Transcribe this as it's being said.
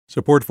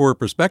Support for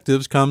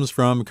Perspectives comes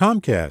from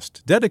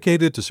Comcast,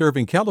 dedicated to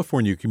serving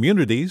California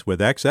communities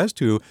with access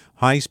to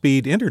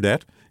high-speed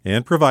internet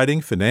and providing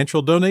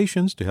financial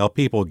donations to help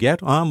people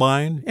get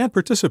online and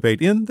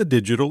participate in the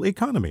digital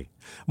economy.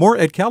 More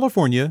at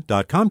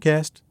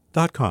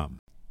california.comcast.com.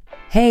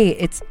 Hey,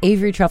 it's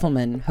Avery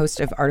Trufelman, host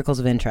of Articles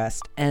of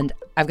Interest, and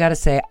I've got to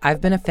say,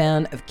 I've been a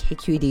fan of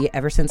KQED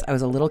ever since I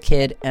was a little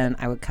kid, and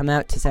I would come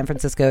out to San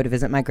Francisco to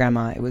visit my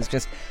grandma. It was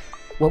just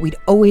what we'd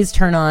always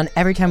turn on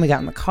every time we got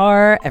in the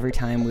car, every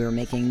time we were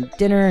making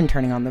dinner and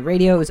turning on the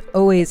radio. It was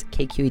always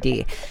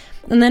KQED.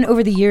 And then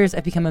over the years,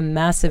 I've become a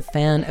massive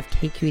fan of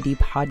KQED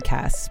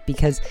podcasts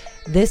because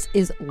this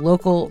is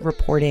local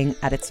reporting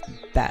at its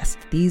best.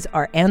 These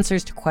are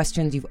answers to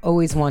questions you've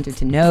always wanted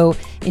to know,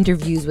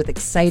 interviews with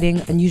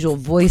exciting, unusual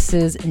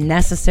voices,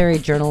 necessary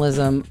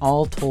journalism,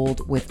 all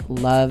told with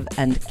love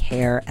and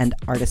care and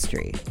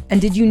artistry. And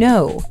did you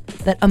know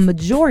that a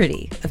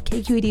majority of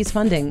KQED's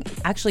funding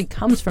actually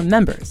comes from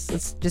members?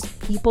 It's just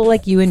people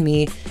like you and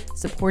me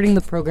supporting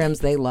the programs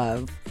they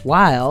love,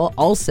 while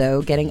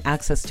also getting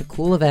access to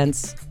cool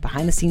events,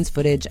 behind-the-scenes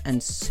footage,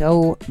 and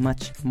so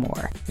much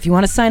more. If you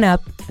want to sign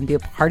up and be a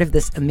part of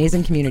this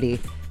amazing community,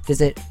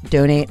 visit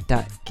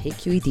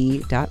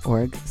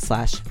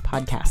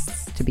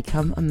donate.kqed.org/podcasts to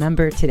become a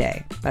member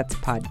today. That's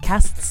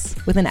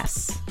podcasts with an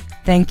S.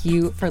 Thank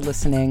you for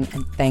listening,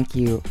 and thank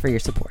you for your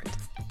support.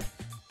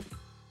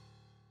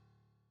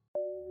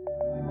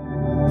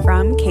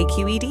 From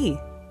KQED.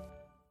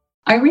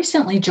 I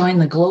recently joined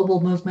the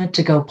global movement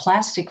to go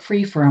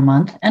plastic-free for a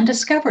month and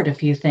discovered a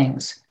few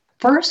things.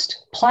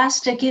 First,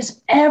 plastic is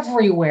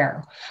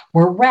everywhere.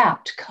 We're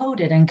wrapped,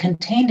 coated, and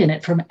contained in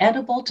it from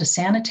edible to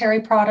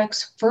sanitary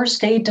products,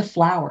 first aid to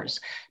flowers.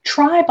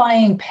 Try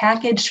buying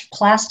packaged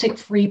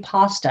plastic-free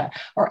pasta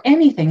or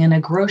anything in a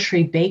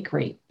grocery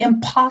bakery.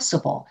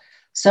 Impossible.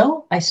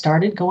 So I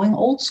started going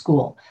old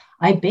school.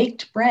 I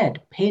baked bread,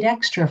 paid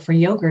extra for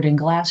yogurt in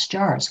glass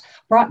jars,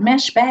 brought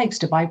mesh bags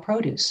to buy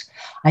produce.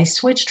 I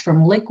switched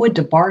from liquid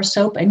to bar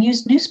soap and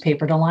used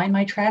newspaper to line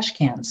my trash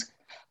cans.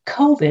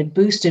 COVID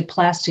boosted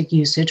plastic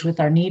usage with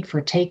our need for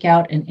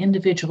takeout and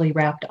individually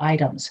wrapped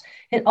items.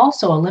 It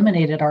also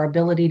eliminated our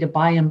ability to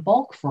buy in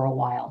bulk for a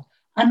while.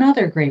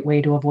 Another great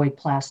way to avoid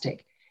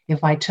plastic.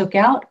 If I took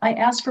out, I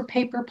asked for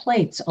paper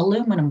plates,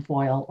 aluminum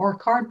foil, or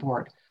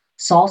cardboard.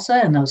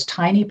 Salsa in those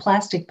tiny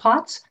plastic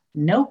pots?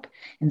 Nope.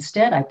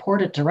 Instead, I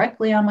poured it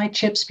directly on my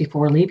chips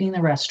before leaving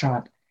the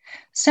restaurant.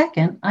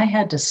 Second, I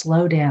had to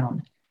slow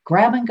down.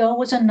 Grab and go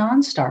was a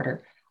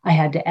non-starter. I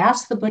had to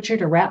ask the butcher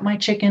to wrap my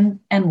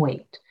chicken and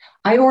wait.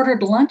 I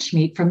ordered lunch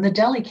meat from the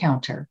deli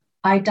counter.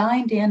 I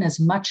dined in as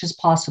much as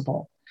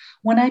possible.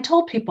 When I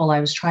told people I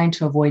was trying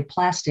to avoid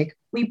plastic,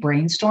 we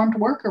brainstormed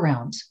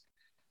workarounds.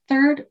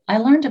 Third, I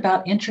learned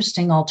about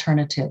interesting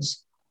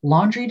alternatives.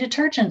 Laundry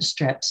detergent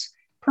strips,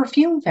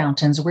 perfume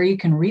fountains where you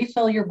can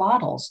refill your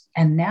bottles,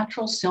 and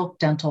natural silk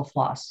dental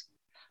floss.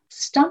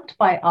 Stumped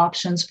by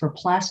options for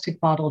plastic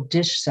bottle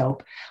dish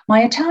soap,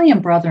 my Italian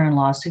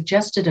brother-in-law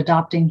suggested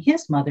adopting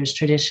his mother's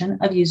tradition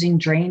of using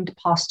drained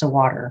pasta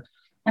water.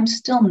 I'm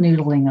still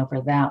noodling over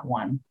that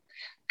one.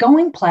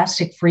 Going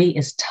plastic-free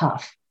is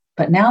tough,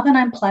 but now that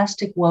I'm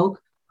plastic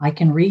woke, I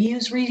can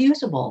reuse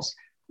reusables,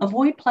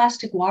 avoid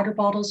plastic water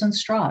bottles and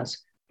straws,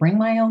 bring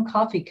my own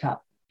coffee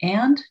cup,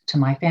 and, to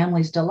my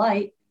family's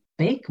delight,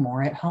 bake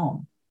more at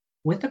home.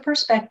 With a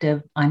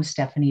Perspective, I'm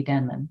Stephanie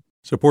Denman.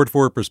 Support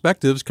for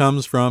Perspectives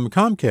comes from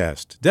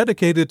Comcast,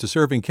 dedicated to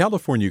serving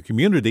California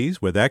communities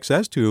with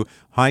access to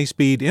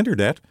high-speed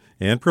internet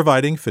and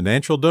providing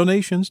financial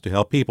donations to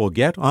help people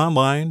get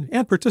online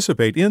and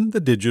participate in the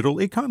digital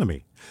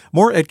economy.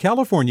 More at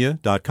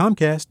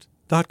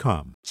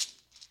california.comcast.com.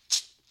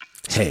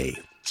 Hey,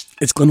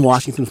 it's Glenn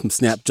Washington from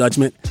Snap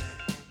Judgment,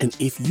 and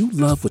if you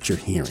love what you're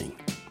hearing,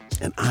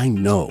 and I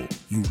know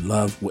you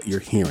love what you're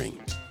hearing,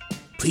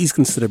 please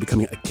consider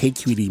becoming a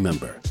KQED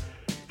member.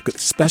 You get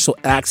special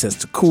access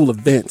to cool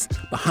events,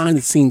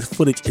 behind-the-scenes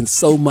footage, and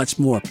so much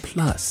more.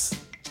 Plus,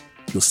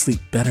 you'll sleep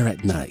better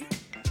at night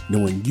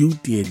knowing you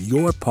did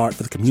your part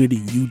for the community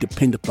you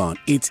depend upon.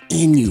 It's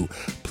in you.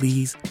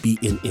 Please be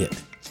in it.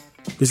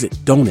 Visit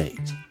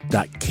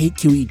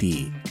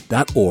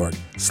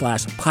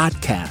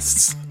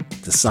donate.kqed.org/podcasts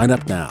to sign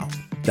up now.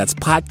 That's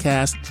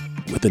podcast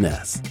with an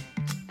S.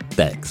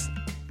 Thanks.